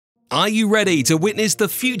Are you ready to witness the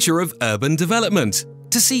future of urban development?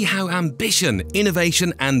 To see how ambition,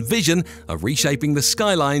 innovation, and vision are reshaping the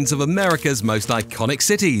skylines of America's most iconic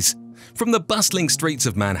cities? From the bustling streets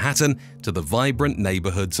of Manhattan to the vibrant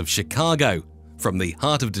neighborhoods of Chicago, from the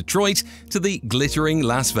heart of Detroit to the glittering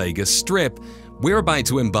Las Vegas Strip, we're about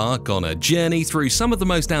to embark on a journey through some of the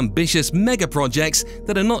most ambitious megaprojects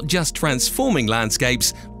that are not just transforming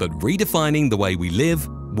landscapes, but redefining the way we live,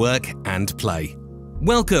 work, and play.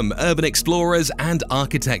 Welcome, urban explorers and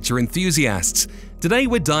architecture enthusiasts. Today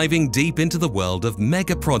we're diving deep into the world of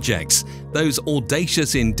megaprojects, those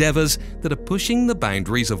audacious endeavors that are pushing the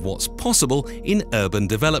boundaries of what's possible in urban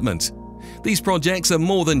development. These projects are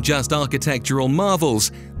more than just architectural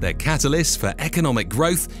marvels. They're catalysts for economic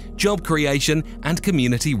growth, job creation, and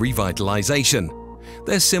community revitalization.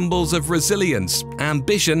 They're symbols of resilience,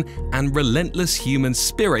 ambition, and relentless human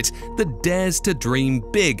spirit that dares to dream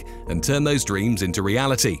big and turn those dreams into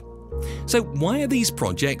reality. So why are these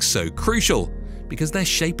projects so crucial? Because they're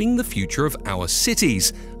shaping the future of our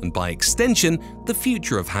cities, and by extension, the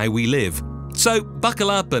future of how we live. So buckle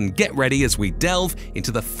up and get ready as we delve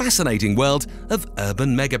into the fascinating world of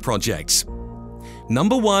urban megaprojects.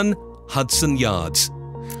 Number 1. Hudson Yards.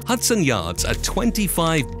 Hudson Yards, a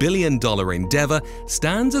 $25 billion endeavor,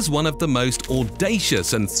 stands as one of the most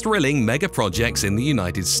audacious and thrilling megaprojects in the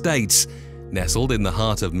United States. Nestled in the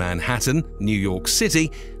heart of Manhattan, New York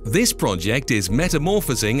City, this project is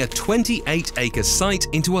metamorphosing a 28-acre site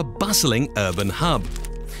into a bustling urban hub.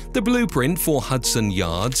 The blueprint for Hudson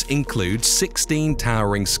Yards includes 16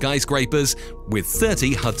 towering skyscrapers, with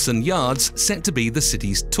 30 Hudson Yards set to be the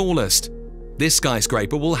city's tallest. This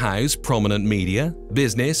skyscraper will house prominent media,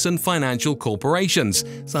 business, and financial corporations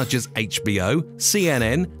such as HBO,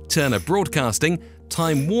 CNN, Turner Broadcasting,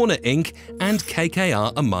 Time Warner Inc., and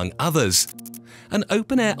KKR, among others. An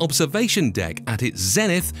open-air observation deck at its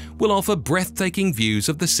zenith will offer breathtaking views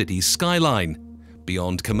of the city's skyline.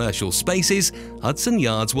 Beyond commercial spaces, Hudson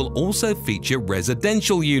Yards will also feature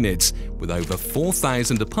residential units, with over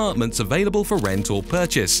 4,000 apartments available for rent or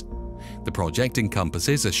purchase. The project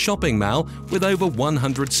encompasses a shopping mall with over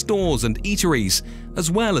 100 stores and eateries,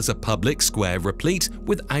 as well as a public square replete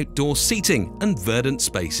with outdoor seating and verdant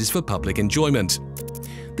spaces for public enjoyment.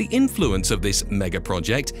 The influence of this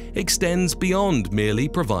mega-project extends beyond merely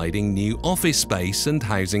providing new office space and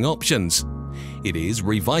housing options. It is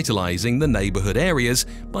revitalizing the neighborhood areas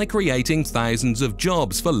by creating thousands of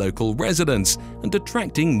jobs for local residents and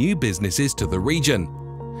attracting new businesses to the region.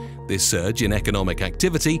 This surge in economic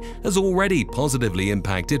activity has already positively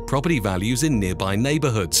impacted property values in nearby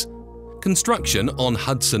neighborhoods. Construction on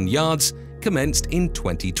Hudson Yards commenced in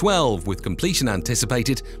 2012, with completion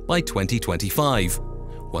anticipated by 2025.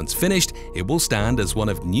 Once finished, it will stand as one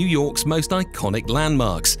of New York's most iconic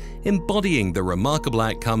landmarks, embodying the remarkable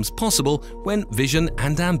outcomes possible when vision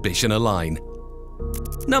and ambition align.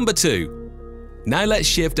 Number 2. Now let's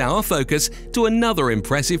shift our focus to another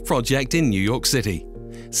impressive project in New York City.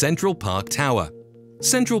 Central Park Tower.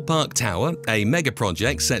 Central Park Tower, a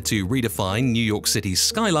megaproject set to redefine New York City's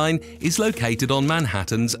skyline, is located on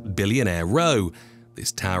Manhattan's Billionaire Row.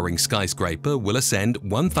 This towering skyscraper will ascend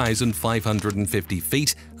 1,550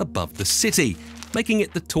 feet above the city, making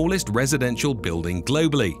it the tallest residential building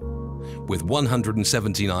globally. With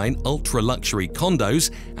 179 ultra-luxury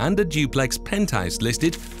condos and a duplex penthouse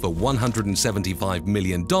listed for $175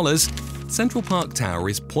 million, Central Park Tower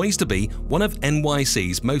is poised to be one of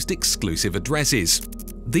NYC's most exclusive addresses.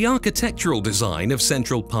 The architectural design of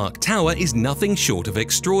Central Park Tower is nothing short of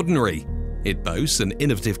extraordinary. It boasts an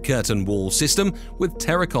innovative curtain wall system with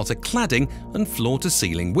terracotta cladding and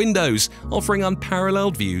floor-to-ceiling windows, offering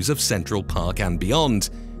unparalleled views of Central Park and beyond.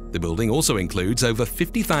 The building also includes over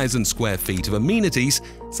 50,000 square feet of amenities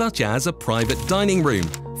such as a private dining room,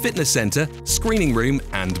 fitness center, screening room,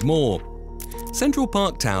 and more. Central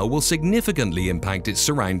Park Tower will significantly impact its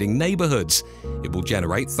surrounding neighborhoods. It will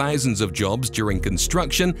generate thousands of jobs during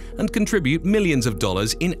construction and contribute millions of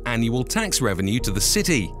dollars in annual tax revenue to the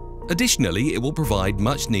city. Additionally, it will provide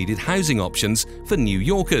much-needed housing options for New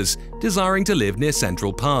Yorkers desiring to live near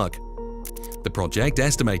Central Park. The project,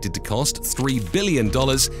 estimated to cost $3 billion,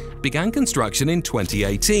 began construction in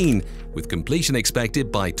 2018, with completion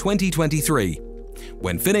expected by 2023.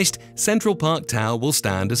 When finished, Central Park Tower will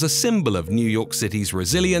stand as a symbol of New York City's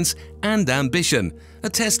resilience and ambition, a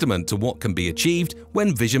testament to what can be achieved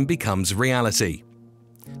when vision becomes reality.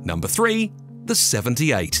 Number 3. The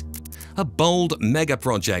 78. A bold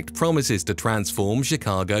mega-project promises to transform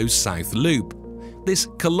Chicago's South Loop. This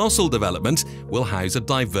colossal development will house a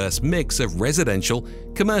diverse mix of residential,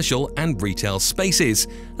 commercial, and retail spaces,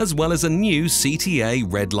 as well as a new CTA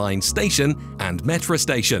Red Line station and metro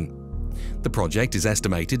station. The project is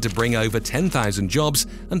estimated to bring over 10,000 jobs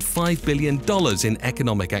and $5 billion in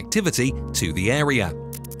economic activity to the area.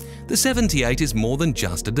 The 78 is more than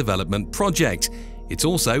just a development project, it's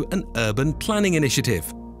also an urban planning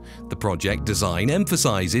initiative. The project design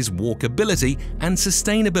emphasizes walkability and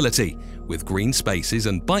sustainability, with green spaces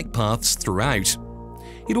and bike paths throughout.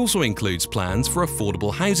 It also includes plans for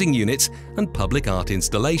affordable housing units and public art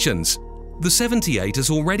installations. The 78 has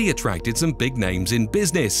already attracted some big names in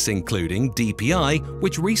business, including DPI,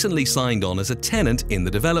 which recently signed on as a tenant in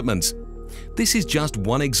the development. This is just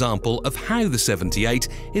one example of how the 78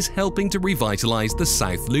 is helping to revitalize the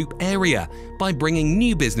South Loop area by bringing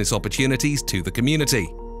new business opportunities to the community.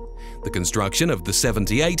 The construction of the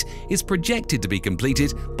 78 is projected to be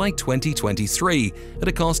completed by 2023 at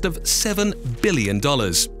a cost of $7 billion.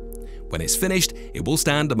 When it's finished, it will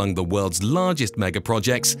stand among the world's largest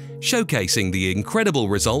megaprojects, showcasing the incredible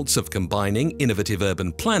results of combining innovative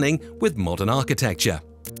urban planning with modern architecture.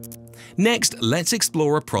 Next, let's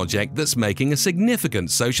explore a project that's making a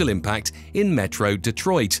significant social impact in Metro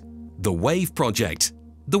Detroit, the WAVE Project.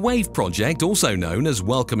 The WAVE Project, also known as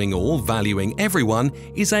Welcoming All, Valuing Everyone,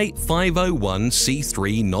 is a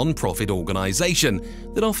 501c3 non-profit organization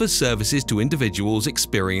that offers services to individuals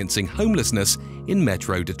experiencing homelessness in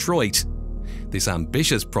Metro Detroit. This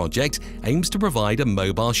ambitious project aims to provide a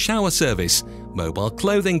mobile shower service, mobile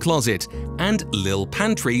clothing closet, and Lil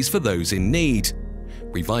pantries for those in need,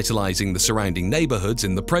 revitalizing the surrounding neighborhoods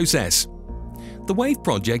in the process. The WAVE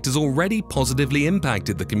project has already positively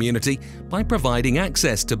impacted the community by providing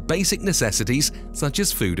access to basic necessities such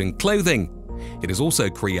as food and clothing. It has also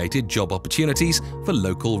created job opportunities for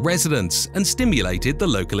local residents and stimulated the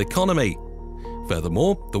local economy.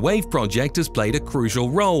 Furthermore, the WAVE project has played a crucial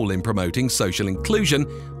role in promoting social inclusion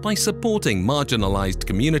by supporting marginalized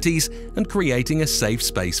communities and creating a safe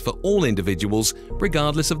space for all individuals,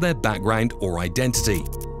 regardless of their background or identity.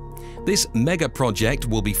 This mega project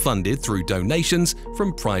will be funded through donations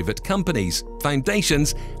from private companies,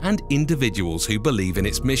 foundations, and individuals who believe in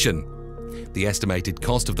its mission. The estimated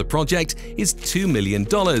cost of the project is $2 million,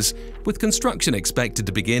 with construction expected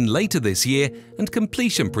to begin later this year and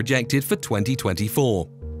completion projected for 2024.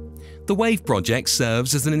 The WAVE project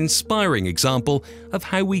serves as an inspiring example of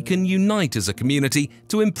how we can unite as a community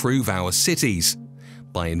to improve our cities.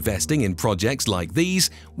 By investing in projects like these,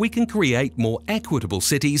 we can create more equitable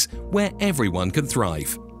cities where everyone can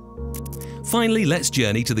thrive. Finally, let's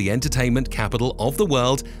journey to the entertainment capital of the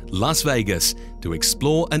world, Las Vegas, to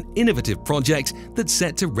explore an innovative project that's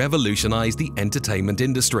set to revolutionize the entertainment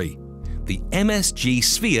industry: the MSG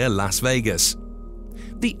Sphere Las Vegas.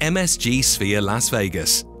 The MSG Sphere Las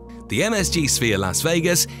Vegas. The MSG Sphere Las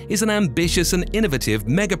Vegas is an ambitious and innovative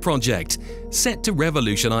mega-project set to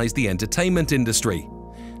revolutionize the entertainment industry.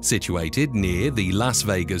 Situated near the Las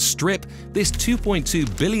Vegas Strip, this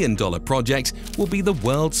 $2.2 billion project will be the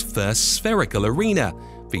world's first spherical arena,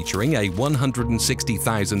 featuring a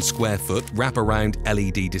 160,000 square foot wraparound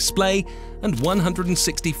LED display and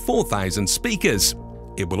 164,000 speakers.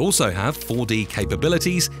 It will also have 4D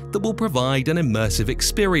capabilities that will provide an immersive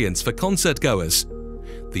experience for concert-goers.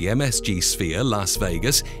 The MSG Sphere Las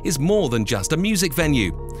Vegas is more than just a music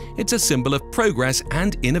venue. It's a symbol of progress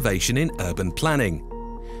and innovation in urban planning.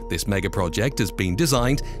 This megaproject has been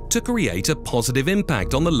designed to create a positive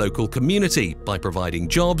impact on the local community by providing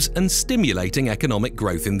jobs and stimulating economic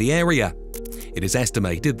growth in the area. It is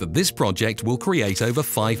estimated that this project will create over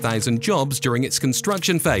 5,000 jobs during its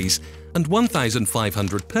construction phase and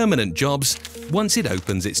 1,500 permanent jobs once it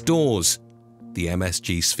opens its doors. The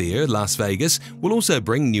MSG Sphere Las Vegas will also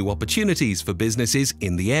bring new opportunities for businesses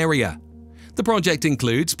in the area. The project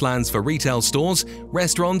includes plans for retail stores,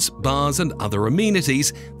 restaurants, bars, and other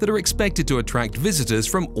amenities that are expected to attract visitors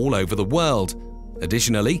from all over the world.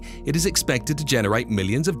 Additionally, it is expected to generate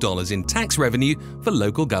millions of dollars in tax revenue for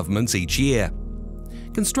local governments each year.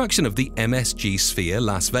 Construction of the MSG Sphere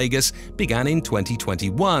Las Vegas began in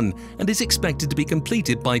 2021 and is expected to be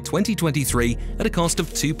completed by 2023 at a cost of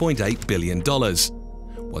 $2.8 billion.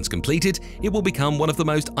 Once completed, it will become one of the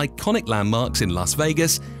most iconic landmarks in Las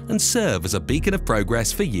Vegas and serve as a beacon of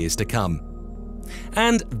progress for years to come.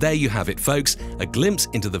 And there you have it, folks, a glimpse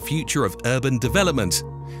into the future of urban development.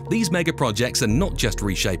 These mega projects are not just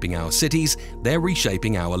reshaping our cities, they're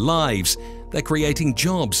reshaping our lives. They're creating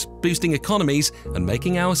jobs, boosting economies, and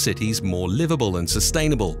making our cities more livable and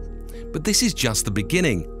sustainable. But this is just the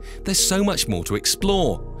beginning. There's so much more to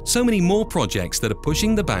explore, so many more projects that are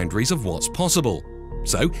pushing the boundaries of what's possible.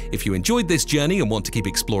 So, if you enjoyed this journey and want to keep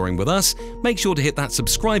exploring with us, make sure to hit that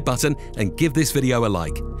subscribe button and give this video a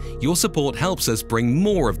like. Your support helps us bring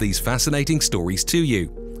more of these fascinating stories to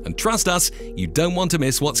you. And trust us, you don't want to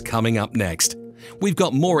miss what's coming up next. We've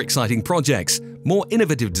got more exciting projects, more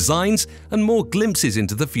innovative designs, and more glimpses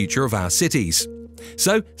into the future of our cities.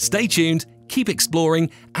 So stay tuned, keep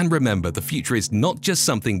exploring, and remember the future is not just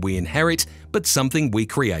something we inherit, but something we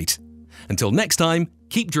create. Until next time,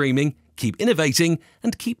 keep dreaming, keep innovating,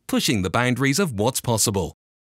 and keep pushing the boundaries of what's possible.